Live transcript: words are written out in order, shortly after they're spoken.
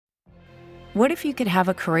What if you could have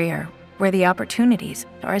a career where the opportunities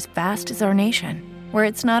are as vast as our nation, where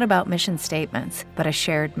it's not about mission statements, but a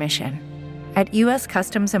shared mission? At U.S.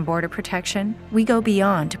 Customs and Border Protection, we go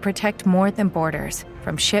beyond to protect more than borders.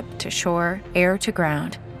 From ship to shore, air to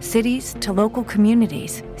ground, cities to local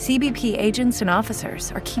communities, CBP agents and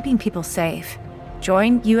officers are keeping people safe.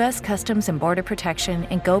 Join U.S. Customs and Border Protection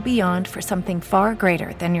and go beyond for something far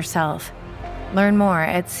greater than yourself. Learn more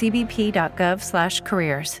at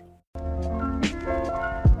cbp.gov/careers.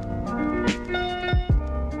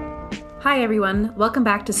 Hi everyone, welcome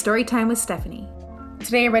back to Storytime with Stephanie.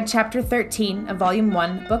 Today I read Chapter 13 of Volume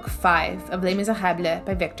 1, Book 5 of Les Miserables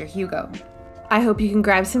by Victor Hugo. I hope you can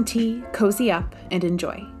grab some tea, cozy up, and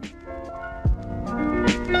enjoy.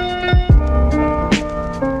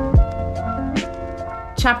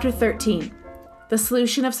 Chapter 13. The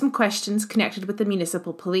solution of some questions connected with the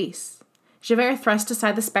municipal police. Javert thrust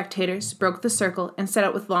aside the spectators, broke the circle, and set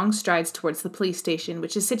out with long strides towards the police station,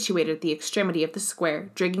 which is situated at the extremity of the square,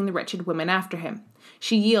 dragging the wretched woman after him.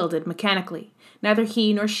 She yielded mechanically. Neither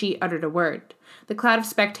he nor she uttered a word. The cloud of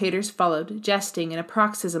spectators followed, jesting in a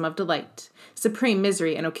paroxysm of delight, supreme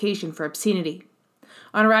misery and occasion for obscenity.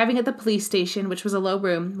 On arriving at the police station, which was a low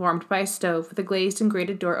room, warmed by a stove, with a glazed and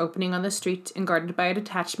grated door opening on the street and guarded by a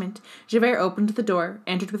detachment, Javert opened the door,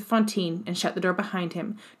 entered with Fantine, and shut the door behind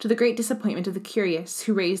him, to the great disappointment of the curious,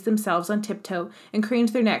 who raised themselves on tiptoe and craned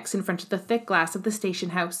their necks in front of the thick glass of the station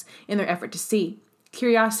house in their effort to see.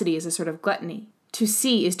 Curiosity is a sort of gluttony. To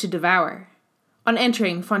see is to devour. On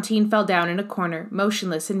entering, Fantine fell down in a corner,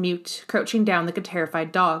 motionless and mute, crouching down like a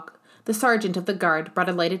terrified dog. The sergeant of the guard brought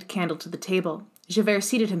a lighted candle to the table. Javert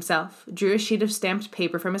seated himself, drew a sheet of stamped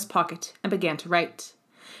paper from his pocket, and began to write.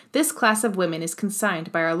 This class of women is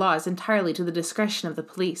consigned by our laws entirely to the discretion of the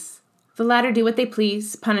police. The latter do what they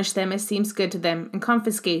please, punish them as seems good to them, and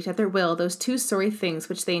confiscate at their will those two sorry things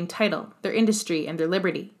which they entitle their industry and their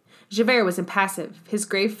liberty. Javert was impassive. His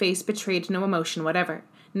grave face betrayed no emotion whatever.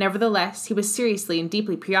 Nevertheless, he was seriously and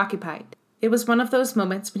deeply preoccupied. It was one of those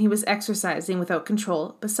moments when he was exercising without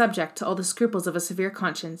control, but subject to all the scruples of a severe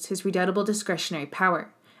conscience, his redoubtable discretionary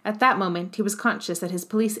power. At that moment, he was conscious that his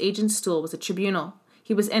police agent's stool was a tribunal.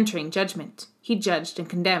 He was entering judgment. He judged and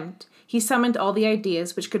condemned. He summoned all the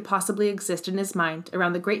ideas which could possibly exist in his mind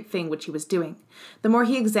around the great thing which he was doing. The more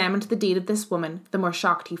he examined the deed of this woman, the more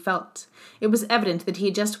shocked he felt. It was evident that he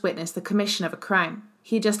had just witnessed the commission of a crime.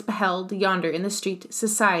 He had just beheld, yonder in the street,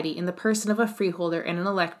 society, in the person of a freeholder and an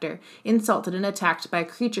elector, insulted and attacked by a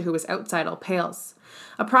creature who was outside all pales.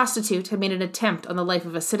 A prostitute had made an attempt on the life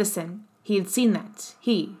of a citizen. He had seen that.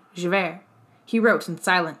 He, Javert. He wrote in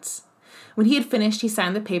silence. When he had finished, he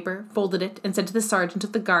signed the paper, folded it, and said to the sergeant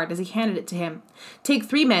of the guard as he handed it to him, "Take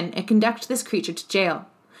 3 men and conduct this creature to jail."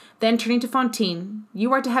 Then, turning to Fantine,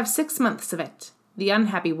 "You are to have 6 months of it." The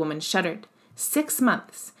unhappy woman shuddered. 6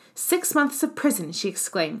 months. 6 months of prison, she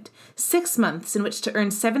exclaimed. 6 months in which to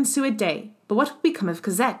earn 7 sous a day. But what will become of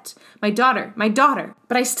Cosette? My daughter, my daughter!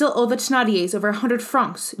 But I still owe the Thénardiers over 100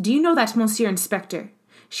 francs. Do you know that, Monsieur Inspector?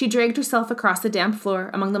 She dragged herself across the damp floor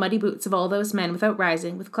among the muddy boots of all those men without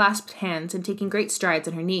rising, with clasped hands and taking great strides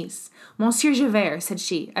on her knees. "Monsieur Javert," said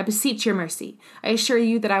she, "I beseech your mercy. I assure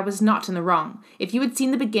you that I was not in the wrong. If you had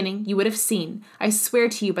seen the beginning, you would have seen. I swear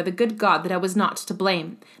to you by the good God that I was not to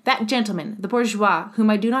blame. That gentleman, the bourgeois, whom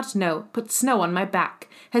I do not know, put snow on my back.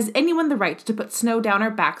 Has anyone the right to put snow down our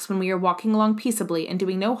backs when we are walking along peaceably and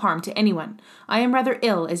doing no harm to anyone? I am rather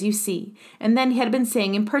ill, as you see. And then he had been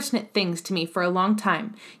saying impertinent things to me for a long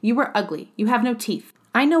time. You are ugly. You have no teeth.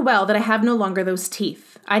 I know well that I have no longer those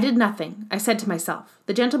teeth. I did nothing. I said to myself,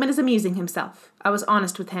 the gentleman is amusing himself. I was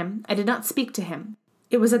honest with him. I did not speak to him.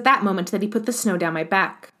 It was at that moment that he put the snow down my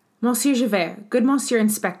back. Monsieur Javert, good Monsieur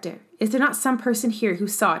Inspector, is there not some person here who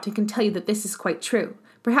saw it and can tell you that this is quite true?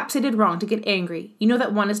 Perhaps I did wrong to get angry. You know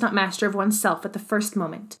that one is not master of oneself at the first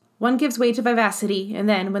moment. One gives way to vivacity, and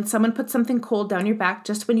then, when someone puts something cold down your back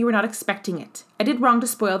just when you were not expecting it. I did wrong to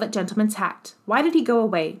spoil that gentleman's hat. Why did he go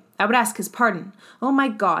away? I would ask his pardon. Oh, my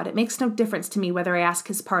God, it makes no difference to me whether I ask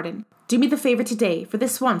his pardon. Do me the favor today, for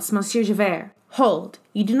this once, Monsieur Javert. Hold!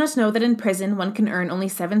 You do not know that in prison one can earn only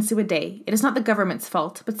 7 sous a day. It is not the government's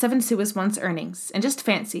fault, but 7 sous is one's earnings. And just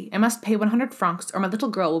fancy, I must pay 100 francs or my little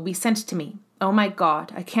girl will be sent to me. Oh, my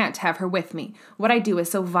God, I can't have her with me. What I do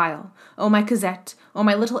is so vile. Oh, my Cosette, oh,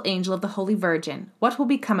 my little angel of the Holy Virgin. What will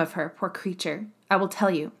become of her, poor creature? I will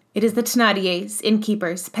tell you. It is the Thénardiers,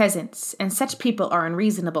 innkeepers, peasants, and such people are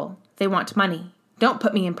unreasonable. They want money. Don't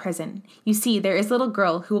put me in prison. You see, there is a little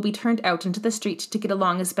girl who will be turned out into the street to get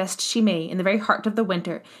along as best she may in the very heart of the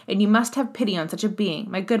winter, and you must have pity on such a being,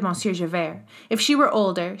 my good Monsieur Javert. If she were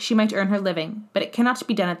older, she might earn her living, but it cannot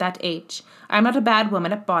be done at that age. I am not a bad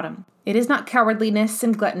woman at bottom. It is not cowardliness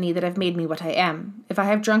and gluttony that have made me what I am. If I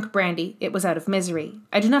have drunk brandy, it was out of misery.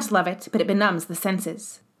 I do not love it, but it benumbs the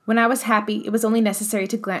senses. When I was happy, it was only necessary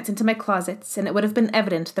to glance into my closets, and it would have been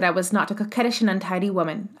evident that I was not a coquettish and untidy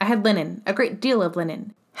woman. I had linen, a great deal of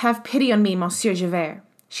linen. Have pity on me, Monsieur Javert.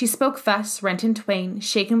 She spoke thus, rent in twain,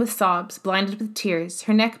 shaken with sobs, blinded with tears,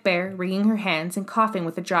 her neck bare, wringing her hands, and coughing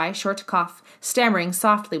with a dry, short cough, stammering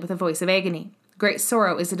softly with a voice of agony. Great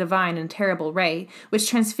sorrow is a divine and terrible ray, which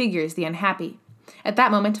transfigures the unhappy. At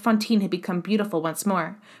that moment, Fantine had become beautiful once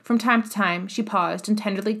more. From time to time, she paused and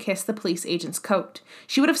tenderly kissed the police agent's coat.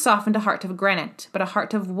 She would have softened a heart of granite, but a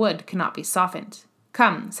heart of wood cannot be softened.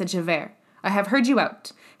 Come, said Javert, I have heard you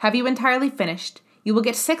out. Have you entirely finished? You will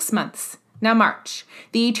get 6 months. Now march.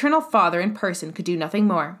 The Eternal Father in person could do nothing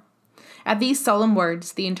more. At these solemn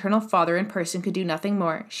words, the Eternal Father in person could do nothing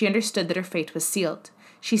more. She understood that her fate was sealed.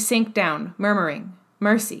 She sank down, murmuring,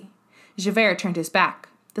 Mercy. Javert turned his back.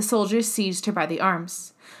 The soldiers seized her by the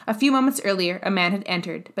arms. A few moments earlier, a man had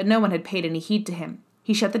entered, but no one had paid any heed to him.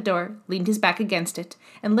 He shut the door, leaned his back against it,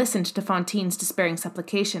 and listened to Fantine's despairing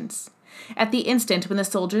supplications. At the instant when the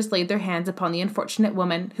soldiers laid their hands upon the unfortunate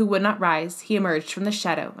woman who would not rise, he emerged from the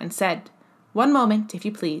shadow and said, "One moment, if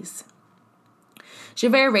you please."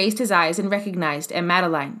 Javert raised his eyes and recognized M.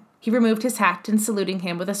 Madeleine. He removed his hat and saluting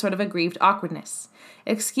him with a sort of aggrieved awkwardness.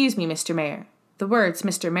 "Excuse me, Mr. Mayor." The words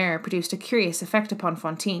Mr. Mayor produced a curious effect upon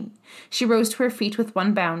Fantine. She rose to her feet with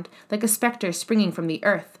one bound, like a spectre springing from the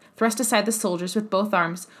earth, thrust aside the soldiers with both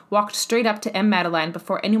arms, walked straight up to M. Madeleine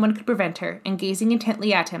before anyone could prevent her, and gazing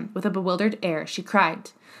intently at him with a bewildered air, she cried,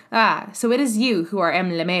 "Ah, so it is you who are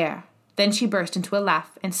M. le Maire." Then she burst into a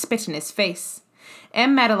laugh and spit in his face.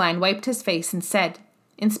 M. Madeleine wiped his face and said,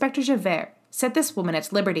 "Inspector Javert, set this woman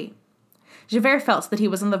at liberty." Javert felt that he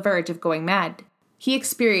was on the verge of going mad. He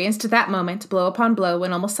experienced at that moment, blow upon blow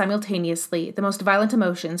and almost simultaneously, the most violent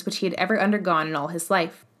emotions which he had ever undergone in all his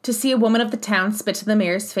life. To see a woman of the town spit in the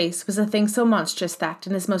mayor's face was a thing so monstrous that,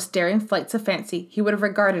 in his most daring flights of fancy, he would have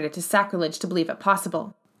regarded it as sacrilege to believe it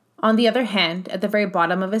possible. On the other hand, at the very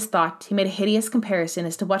bottom of his thought, he made a hideous comparison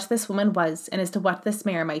as to what this woman was and as to what this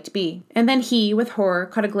mayor might be. And then he, with horror,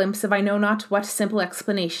 caught a glimpse of I know not what simple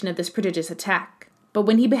explanation of this prodigious attack. But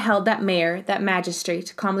when he beheld that mayor, that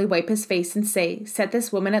magistrate, calmly wipe his face and say, "Set this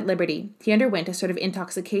woman at liberty," he underwent a sort of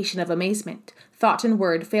intoxication of amazement. Thought and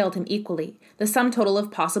word failed him equally. The sum total of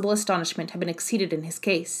possible astonishment had been exceeded in his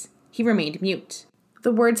case. He remained mute.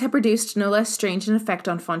 The words had produced no less strange an effect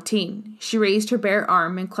on Fantine. She raised her bare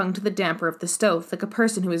arm and clung to the damper of the stove like a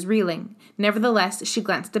person who is reeling. Nevertheless, she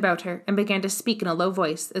glanced about her and began to speak in a low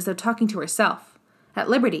voice, as though talking to herself. "At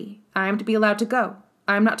liberty? I am to be allowed to go.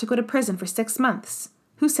 I am not to go to prison for 6 months.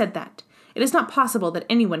 Who said that? It is not possible that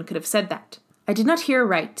anyone could have said that. I did not hear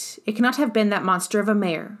aright. It cannot have been that monster of a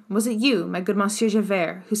mayor. Was it you, my good Monsieur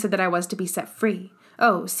Javert, who said that I was to be set free?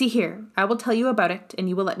 Oh, see here, I will tell you about it, and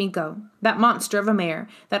you will let me go. That monster of a mayor,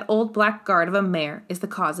 that old blackguard of a mayor, is the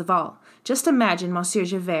cause of all. Just imagine, Monsieur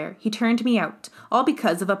Javert, he turned me out, all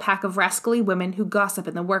because of a pack of rascally women who gossip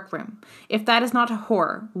in the workroom. If that is not a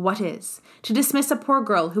horror, what is? To dismiss a poor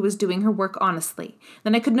girl who was doing her work honestly.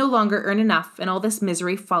 Then I could no longer earn enough, and all this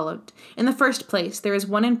misery followed. In the first place, there is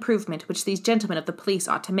one improvement which these gentlemen of the police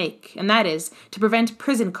ought to make, and that is, to prevent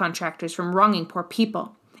prison contractors from wronging poor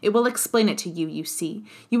people. It will explain it to you, you see.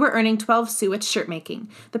 You were earning 12 sous at shirt-making.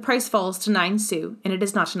 The price falls to 9 sous, and it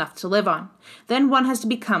is not enough to live on. Then one has to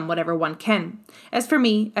become whatever one can. As for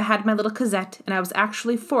me, I had my little Cosette, and I was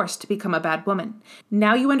actually forced to become a bad woman.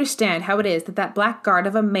 Now you understand how it is that blackguard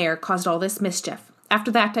of a mayor caused all this mischief. After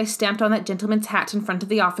that, I stamped on that gentleman's hat in front of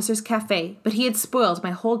the officer's café, but he had spoiled my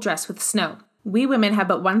whole dress with snow. We women have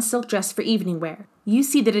but one silk dress for evening wear. You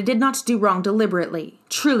see that I did not do wrong deliberately.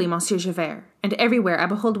 Truly, Monsieur Javert. And everywhere I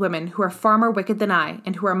behold women who are far more wicked than I,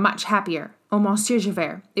 and who are much happier. Oh, Monsieur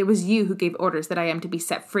Javert, it was you who gave orders that I am to be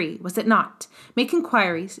set free, was it not? Make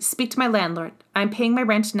inquiries, speak to my landlord. I am paying my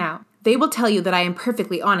rent now. They will tell you that I am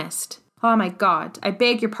perfectly honest. Oh, my God, I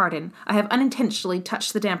beg your pardon. I have unintentionally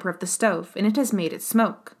touched the damper of the stove, and it has made it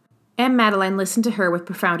smoke. M. Madeleine listened to her with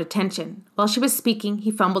profound attention. While she was speaking,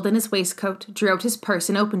 he fumbled in his waistcoat, drew out his purse,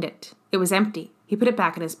 and opened it. It was empty. He put it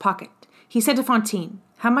back in his pocket. He said to Fantine,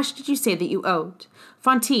 "How much did you say that you owed?"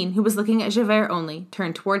 Fantine, who was looking at Javert only,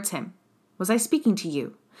 turned towards him. "Was I speaking to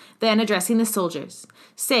you?" Then, addressing the soldiers,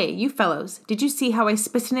 "Say, you fellows, did you see how I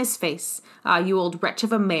spit in his face? Ah, you old wretch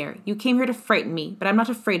of a mayor, you came here to frighten me, but I'm not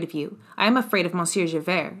afraid of you. I am afraid of Monsieur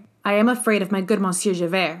Javert." I am afraid of my good Monsieur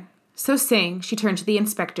Javert." So saying, she turned to the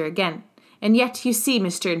inspector again. "And yet, you see,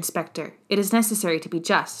 Mr. Inspector, it is necessary to be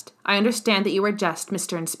just. I understand that you are just,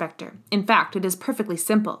 Mr. Inspector. In fact, it is perfectly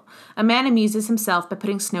simple. A man amuses himself by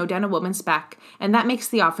putting snow down a woman's back, and that makes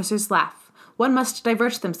the officers laugh. One must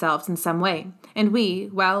divert themselves in some way. And we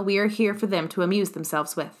are here for them to amuse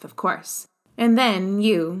themselves with, of course. And then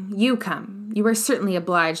you come. You are certainly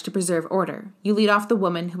obliged to preserve order. You lead off the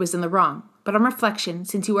woman who is in the wrong. But on reflection,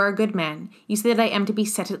 since you are a good man, you say that I am to be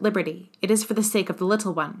set at liberty. It is for the sake of the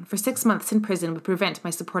little one, for 6 months in prison would prevent my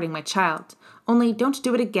supporting my child. Only don't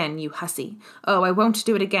do it again, you hussy. Oh, I won't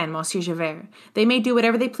do it again, Monsieur Javert. They may do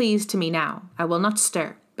whatever they please to me now. I will not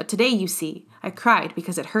stir. But today, you see, I cried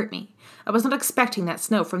because it hurt me. I was not expecting that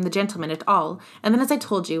snow from the gentleman at all, and then as I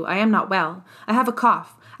told you, I am not well. I have a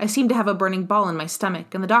cough. I seem to have a burning ball in my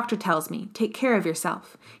stomach, and the doctor tells me, take care of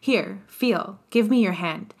yourself. Here, feel. Give me your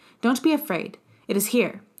hand. Don't be afraid. It is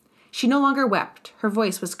here." She no longer wept. Her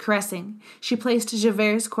voice was caressing. She placed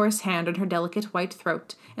Javert's coarse hand on her delicate white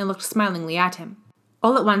throat and looked smilingly at him.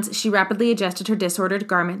 All at once she rapidly adjusted her disordered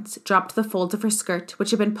garments, dropped the folds of her skirt,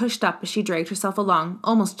 which had been pushed up as she dragged herself along,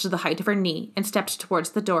 almost to the height of her knee, and stepped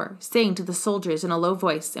towards the door, saying to the soldiers in a low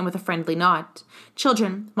voice and with a friendly nod,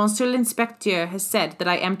 "Children, Monsieur l'Inspecteur has said that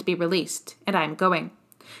I am to be released, and I am going."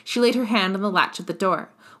 She laid her hand on the latch of the door.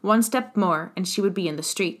 One step more, and she would be in the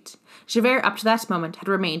street. Javert, up to that moment, had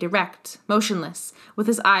remained erect, motionless, with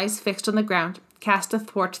his eyes fixed on the ground, cast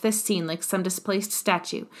athwart this scene like some displaced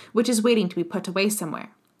statue, which is waiting to be put away somewhere.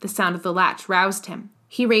 The sound of the latch roused him.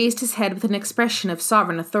 He raised his head with an expression of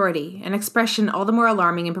sovereign authority, an expression all the more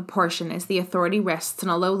alarming in proportion as the authority rests on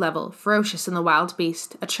a low level, ferocious in the wild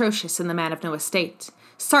beast, atrocious in the man of no estate.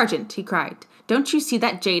 "Sergeant," he cried, "don't you see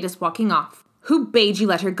that jade is walking off? Who bade you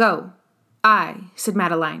let her go?" "I," said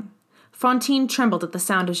Madeleine. Fantine trembled at the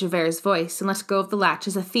sound of Javert's voice and let go of the latch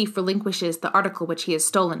as a thief relinquishes the article which he has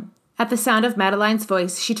stolen. At the sound of Madeleine's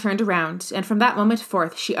voice she turned around, and from that moment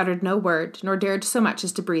forth she uttered no word, nor dared so much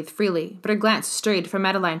as to breathe freely, but her glance strayed from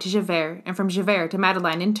Madeleine to Javert, and from Javert to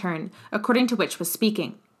Madeleine in turn, according to which was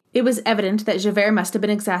speaking. It was evident that Javert must have been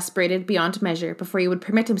exasperated beyond measure before he would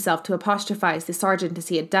permit himself to apostrophize the sergeant as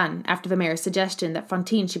he had done, after the mayor's suggestion that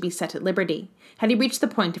Fantine should be set at liberty. Had he reached the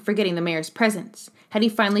point of forgetting the mayor's presence? Had he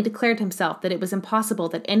finally declared himself that it was impossible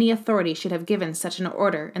that any authority should have given such an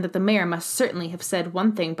order, and that the mayor must certainly have said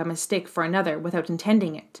one thing by mistake for another without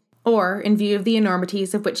intending it? Or, in view of the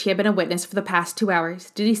enormities of which he had been a witness for the past 2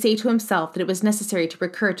 hours, did he say to himself that it was necessary to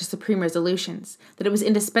recur to supreme resolutions, that it was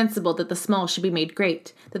indispensable that the small should be made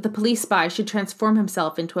great, that the police spy should transform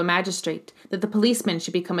himself into a magistrate, that the policeman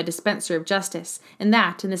should become a dispenser of justice, and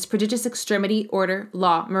that, in this prodigious extremity, order,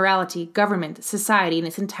 law, morality, government, society in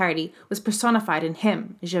its entirety was personified in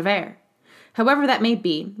him, Javert? However that may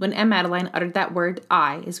be, when M. Madeleine uttered that word,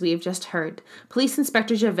 "I," as we have just heard, Police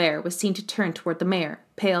Inspector Javert was seen to turn toward the mayor,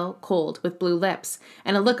 pale, cold, with blue lips,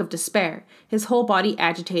 and a look of despair, his whole body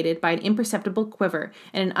agitated by an imperceptible quiver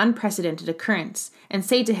and an unprecedented occurrence, and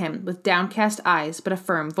say to him, with downcast eyes but a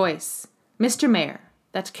firm voice, "Mr. Mayor,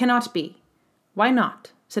 that cannot be." "Why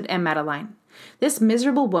not?" said M. Madeleine. "This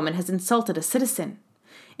miserable woman has insulted a citizen."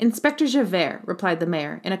 "Inspector Javert," replied the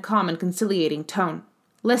mayor, in a calm and conciliating tone,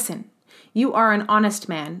 "listen. You are an honest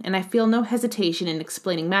man, and I feel no hesitation in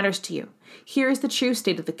explaining matters to you. Here is the true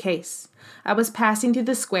state of the case. I was passing through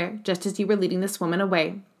the square just as you were leading this woman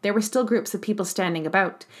away. There were still groups of people standing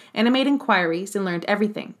about, and I made inquiries and learned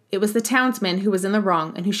everything. It was the townsman who was in the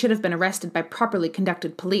wrong and who should have been arrested by properly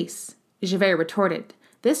conducted police." Javert retorted,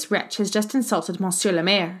 "This wretch has just insulted Monsieur le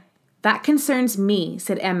Maire." "That concerns me,"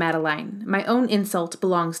 said M. Madeleine. "My own insult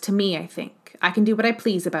belongs to me, I think. I can do what I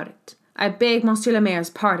please about it. I beg Monsieur le Maire's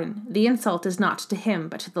pardon. The insult is not to him,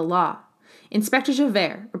 but to the law." "Inspector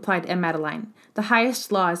Javert," replied M. Madeleine, "the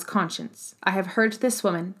highest law is conscience. I have heard this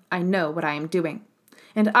woman. I know what I am doing."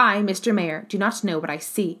 "And I, Mr. Mayor, do not know what I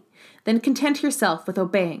see." "Then content yourself with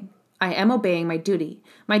obeying." "I am obeying my duty.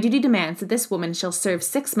 My duty demands that this woman shall serve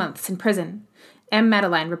 6 months in prison." M.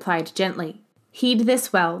 Madeleine replied gently, "Heed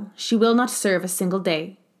this well. She will not serve a single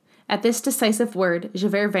day." At this decisive word,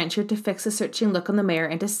 Javert ventured to fix a searching look on the mayor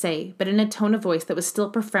and to say, but in a tone of voice that was still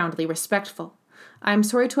profoundly respectful, "I am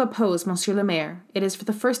sorry to oppose Monsieur le Maire. It is for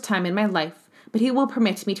the first time in my life, but he will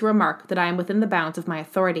permit me to remark that I am within the bounds of my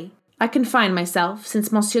authority. I confine myself, since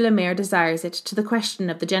Monsieur le Maire desires it, to the question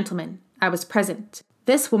of the gentleman. I was present.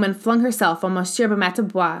 This woman flung herself on Monsieur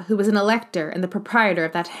Bamatabois, who was an elector and the proprietor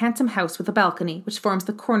of that handsome house with a balcony, which forms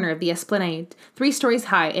the corner of the esplanade, 3 stories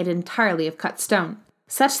high and entirely of cut stone.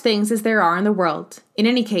 Such things as there are in the world. In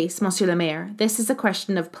any case, Monsieur le Maire, this is a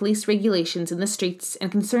question of police regulations in the streets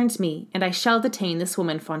and concerns me, and I shall detain this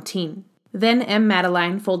woman Fantine." Then M.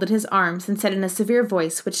 Madeleine folded his arms and said in a severe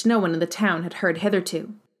voice which no one in the town had heard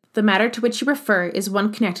hitherto, "The matter to which you refer is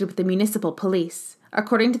one connected with the municipal police.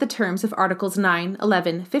 According to the terms of Articles 9,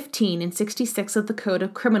 11, 15, and 66 of the Code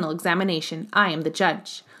of Criminal Examination, I am the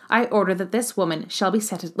judge. I order that this woman shall be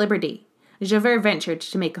set at liberty." Javert ventured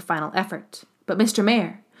to make a final effort. "But, Mr.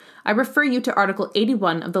 Mayor, I refer you to Article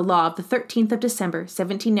 81 of the law of the 13th of December,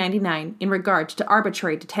 1799, in regard to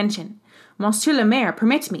arbitrary detention. Monsieur le Maire,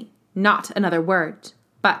 permit me." "Not another word."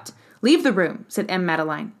 "But, leave the room," said M.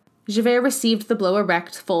 Madeleine. Javert received the blow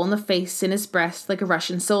erect, full in the face, in his breast, like a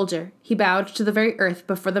Russian soldier. He bowed to the very earth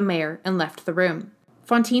before the mayor and left the room.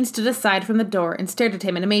 Fantine stood aside from the door and stared at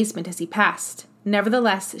him in amazement as he passed.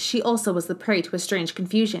 Nevertheless, she also was the prey to a strange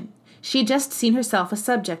confusion. She had just seen herself a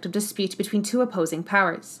subject of dispute between two opposing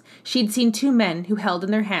powers. She had seen two men who held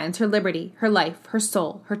in their hands her liberty, her life, her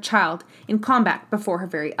soul, her child, in combat before her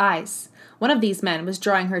very eyes. One of these men was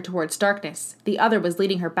drawing her towards darkness, the other was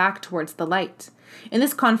leading her back towards the light. In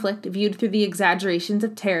this conflict, viewed through the exaggerations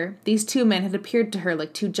of terror, these two men had appeared to her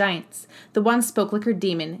like two giants. The one spoke like her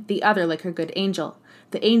demon, the other like her good angel.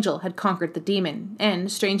 The angel had conquered the demon,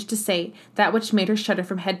 and, strange to say, that which made her shudder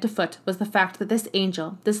from head to foot was the fact that this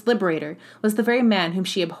angel, this liberator, was the very man whom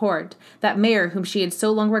she abhorred, that mayor whom she had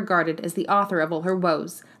so long regarded as the author of all her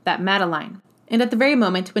woes, that Madeleine. And at the very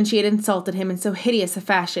moment when she had insulted him in so hideous a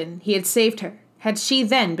fashion, he had saved her. Had she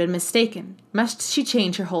then been mistaken? Must she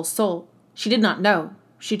change her whole soul? She did not know.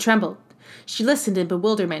 She trembled. She listened in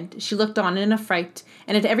bewilderment, she looked on in affright,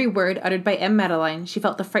 and at every word uttered by M. Madeleine she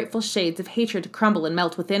felt the frightful shades of hatred crumble and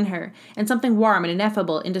melt within her, and something warm and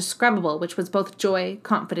ineffable, indescribable, which was both joy,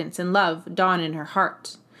 confidence, and love, dawn in her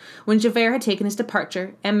heart. When Javert had taken his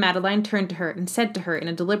departure, M. Madeleine turned to her and said to her in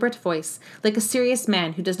a deliberate voice, like a serious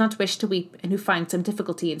man who does not wish to weep and who finds some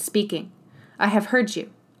difficulty in speaking, "I have heard you.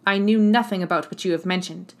 I knew nothing about what you have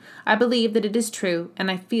mentioned. I believe that it is true, and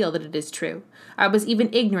I feel that it is true. I was even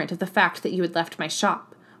ignorant of the fact that you had left my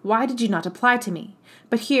shop. Why did you not apply to me?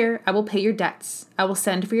 But here I will pay your debts. I will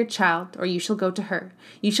send for your child, or you shall go to her.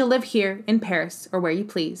 You shall live here, in Paris, or where you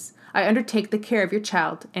please. I undertake the care of your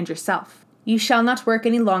child and yourself. You shall not work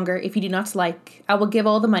any longer if you do not like. I will give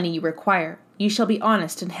all the money you require. You shall be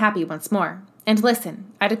honest and happy once more. And listen,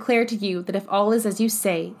 I declare to you that if all is as you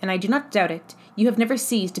say, and I do not doubt it, you have never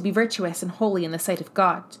ceased to be virtuous and holy in the sight of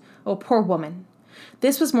God. O poor woman!"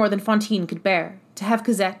 This was more than Fantine could bear. To have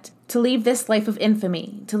Cosette, to leave this life of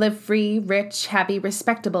infamy, to live free, rich, happy,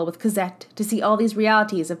 respectable with Cosette, to see all these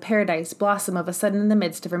realities of paradise blossom of a sudden in the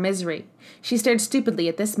midst of her misery. She stared stupidly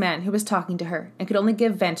at this man who was talking to her, and could only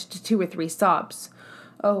give vent to 2 or 3 sobs.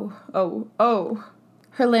 "Oh, oh, oh!"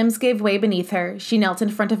 Her limbs gave way beneath her. She knelt in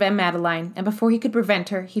front of M. Madeleine, and before he could prevent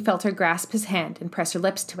her, he felt her grasp his hand and press her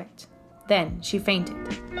lips to it. Then she fainted.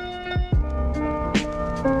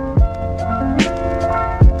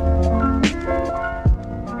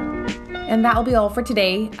 And that will be all for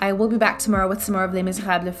today. I will be back tomorrow with some more of Les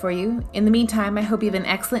Miserables for you. In the meantime, I hope you have an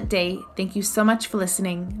excellent day. Thank you so much for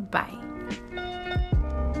listening. Bye.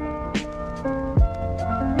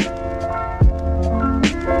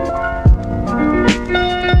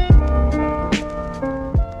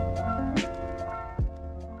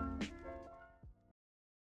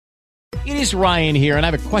 It is Ryan here, and I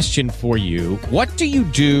have a question for you. What do you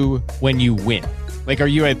do when you win? Like, are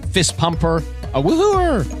you a fist pumper, a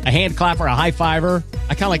woohooer, a hand clapper, a high fiver?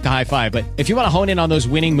 I kind of like the high five, but if you want to hone in on those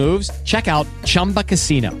winning moves, check out Chumba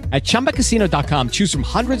Casino. At ChumbaCasino.com, choose from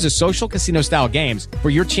hundreds of social casino-style games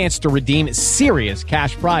for your chance to redeem serious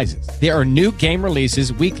cash prizes. There are new game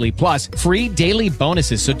releases weekly, plus free daily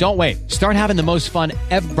bonuses, so don't wait. Start having the most fun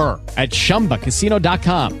ever at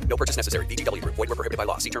ChumbaCasino.com. No purchase necessary. VGW Group. Void where prohibited by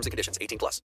law. See terms and conditions. 18+.